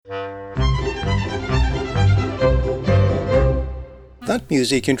That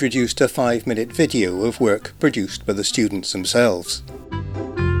music introduced a 5-minute video of work produced by the students themselves.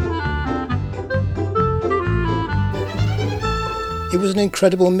 It was an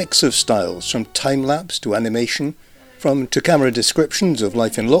incredible mix of styles, from time-lapse to animation, from to-camera descriptions of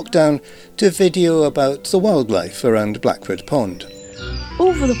life in lockdown to video about the wildlife around Blackford Pond.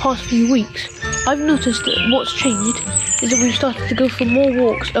 Over the past few weeks, I've noticed that what's changed is that we've started to go for more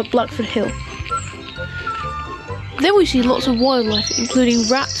walks at Blackford Hill. There we see lots of wildlife, including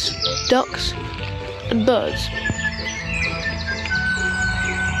rats, ducks and birds.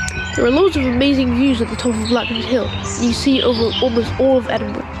 There are loads of amazing views at the top of Blackford Hill, and you see over almost all of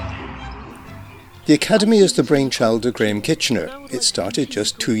Edinburgh. The Academy is the brainchild of Graham Kitchener. It started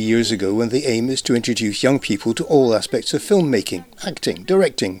just 2 years ago, and the aim is to introduce young people to all aspects of filmmaking, acting,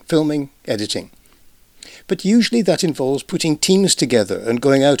 directing, filming, editing. But usually that involves putting teams together and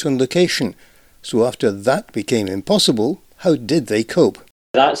going out on location. So after that became impossible, how did they cope?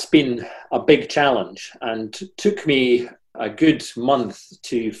 That's been a big challenge and took me a good month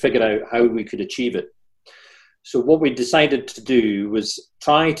to figure out how we could achieve it. So what we decided to do was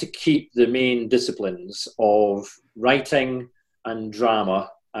try to keep the main disciplines of writing and drama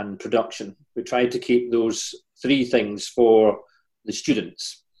and production. We tried to keep those three things for the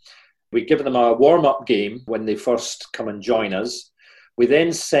students. We give them a warm-up game when they first come and join us. We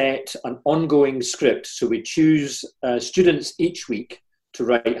then set an ongoing script. So we choose students each week to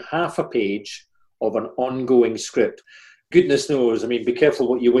write half a page of an ongoing script. Goodness knows, be careful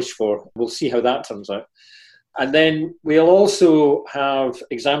what you wish for. We'll see how that turns out. And then we'll also have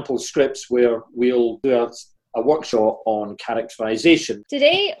example scripts where we'll do a workshop on characterization.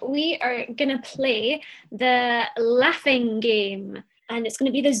 Today we are going to play the laughing game, and it's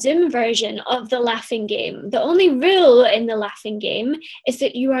going to be the Zoom version of the laughing game. The only rule in the laughing game is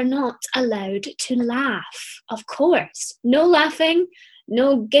that you are not allowed to laugh, of course. No laughing,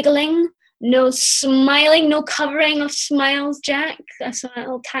 no giggling, no smiling, no covering of smiles, Jack. I saw a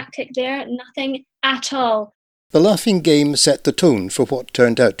little tactic there. Nothing at all. The laughing game set the tone for what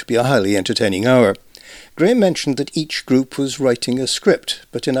turned out to be a highly entertaining hour. Graham mentioned that each group was writing a script,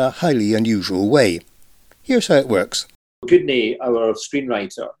 but in a highly unusual way. Here's how it works. Goodney, our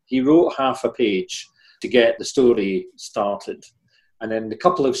screenwriter, he wrote half a page to get the story started. And then a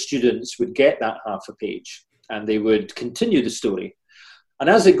couple of students would get that half a page and they would continue the story.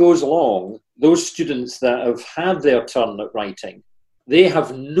 And as it goes along, those students that have had their turn at writing, they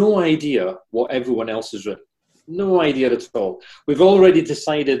have no idea what everyone else has written. No idea at all. We've already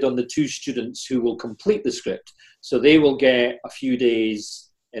decided on the two students who will complete the script. So they will get a few days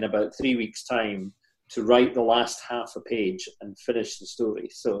in about 3 weeks' time to write the last half a page and finish the story.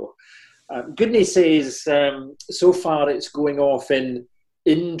 So Goodney says so far it's going off in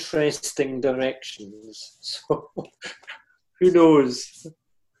interesting directions. So who knows?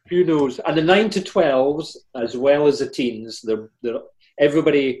 Who knows? And the 9 to 12s, as well as the teens,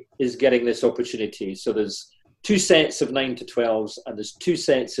 everybody is getting this opportunity. So there's 2 sets of 9 to 12s and there's 2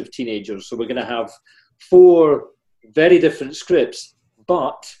 sets of teenagers. So we're going to have 4 very different scripts,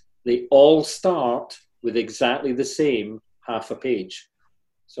 but they all start with exactly the same half a page.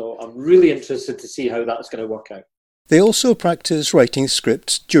 So I'm really interested to see how that's going to work out. They also practice writing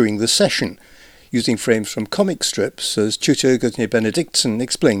scripts during the session, using frames from comic strips, as tutor Gudny Benedictson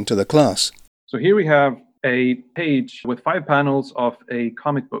explained to the class. So here we have a page with 5 panels of a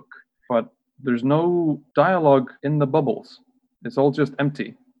comic book, but there's no dialogue in the bubbles. It's all just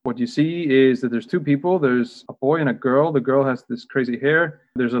empty. What you see is that there's 2 people. There's a boy and a girl. The girl has this crazy hair.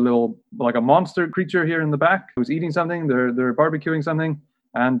 There's a little, like a monster creature here in the back who's eating something. They're barbecuing something,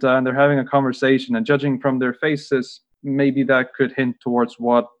 and they're having a conversation. And judging from their faces, maybe that could hint towards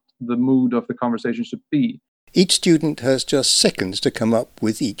what the mood of the conversation should be. Each student has just seconds to come up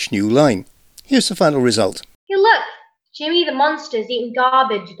with each new line. Here's the final result. Hey, look! Jimmy the monster's eating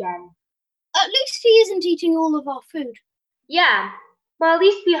garbage again. At least he isn't eating all of our food. Yeah. Well, at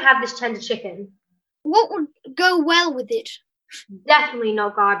least we have this tender chicken. What would go well with it? Definitely no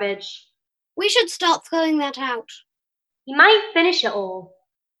garbage. We should start throwing that out. He might finish it all.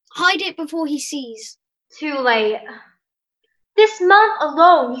 Hide it before he sees. Too late. This month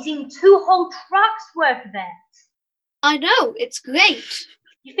alone, he's eaten 2 whole trucks worth of it. I know, it's great.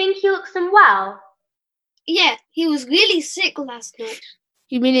 You think he looks unwell? Yeah, he was really sick last night.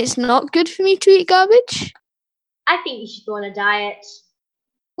 You mean it's not good for me to eat garbage? I think he should go on a diet.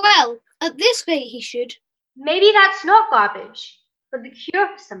 Well, at this rate he should. Maybe that's not garbage, but the cure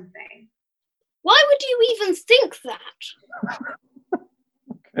for something. Why would you even think that?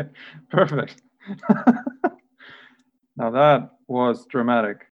 Okay, perfect. Now that was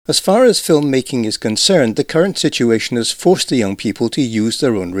dramatic. As far as filmmaking is concerned, the current situation has forced the young people to use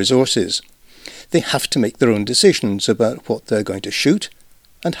their own resources. They have to make their own decisions about what they're going to shoot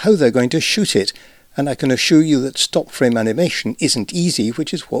and how they're going to shoot it, and I can assure you that stop frame animation isn't easy,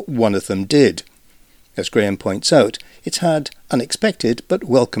 which is what one of them did. As Graham points out, it's had unexpected but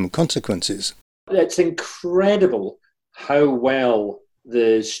welcome consequences. It's incredible how well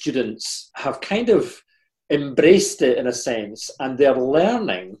the students have kind of embraced it in a sense, and their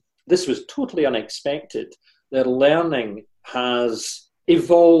learning, this was totally unexpected, their learning has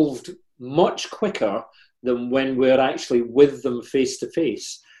evolved much quicker than when we're actually with them face to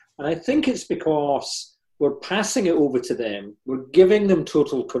face. And I think it's because we're passing it over to them, we're giving them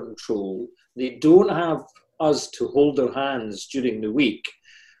total control. They don't have us to hold their hands during the week,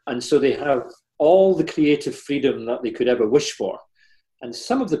 and so they have all the creative freedom that they could ever wish for. And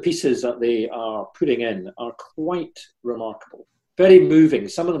some of the pieces that they are putting in are quite remarkable. Very moving.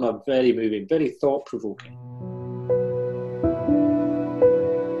 Some of them are very moving, very thought-provoking.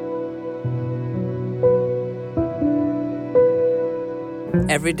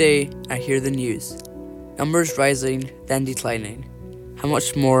 Every day I hear the news. Numbers rising, then declining. How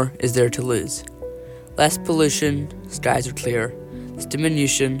much more is there to lose? Less pollution, skies are clear. This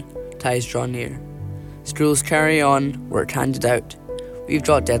diminution, ties draw near. Schools carry on, work handed out. We've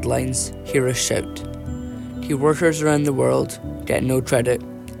got deadlines, hear us shout. Key workers around the world get no credit.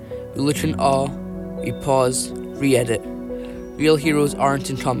 We look in awe, we pause, re-edit. Real heroes aren't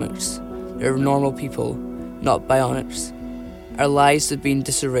in comics. They're normal people, not bionics. Our lives have been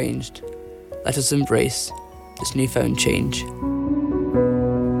disarranged. Let us embrace this newfound change.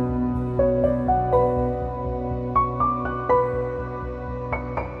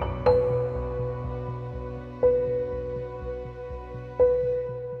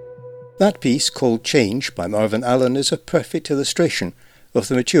 That piece, called Change by Marvin Allen, is a perfect illustration of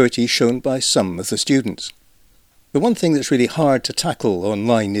the maturity shown by some of the students. The one thing that's really hard to tackle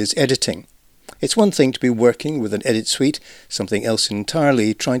online is editing. It's one thing to be working with an edit suite, something else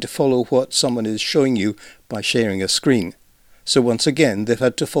entirely trying to follow what someone is showing you by sharing a screen. So once again, they've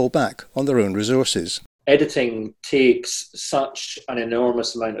had to fall back on their own resources. Editing takes such an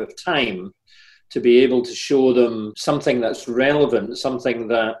enormous amount of time to be able to show them something that's relevant, something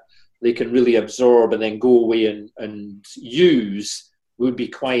that they can really absorb and then go away and use would be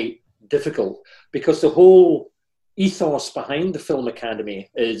quite difficult, because the whole ethos behind the Film Academy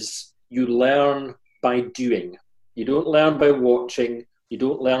is you learn by doing. You don't learn by watching, you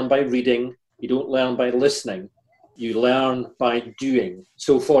don't learn by reading, you don't learn by listening, you learn by doing.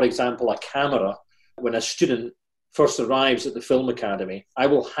 So for example, a camera, when a student first arrives at the Film Academy, I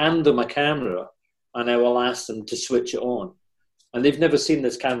will hand them a camera and I will ask them to switch it on. And they've never seen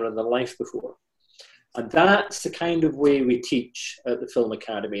this camera in their life before. And that's the kind of way we teach at the Film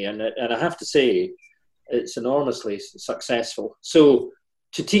Academy. And I have to say, it's enormously successful. So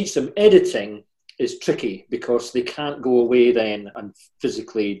to teach them editing is tricky because they can't go away then and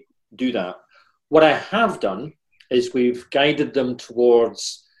physically do that. What I have done is we've guided them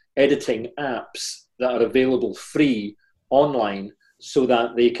towards editing apps that are available free online so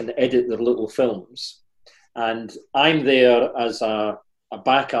that they can edit their little films. And I'm there as a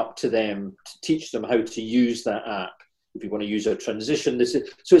backup to them to teach them how to use that app. If you want to use a transition,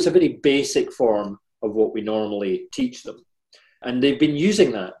 so it's a very basic form of what we normally teach them. And they've been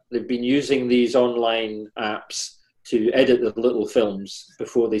using that. They've been using these online apps to edit their little films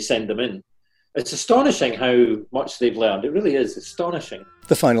before they send them in. It's astonishing how much they've learned. It really is astonishing.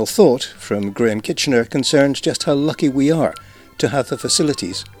 The final thought from Graham Kitchener concerns just how lucky we are to have the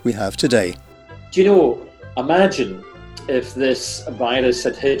facilities we have today. Do you know, imagine if this virus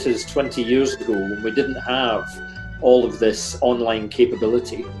had hit us 20 years ago when we didn't have all of this online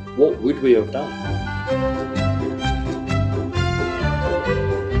capability. What would we have done?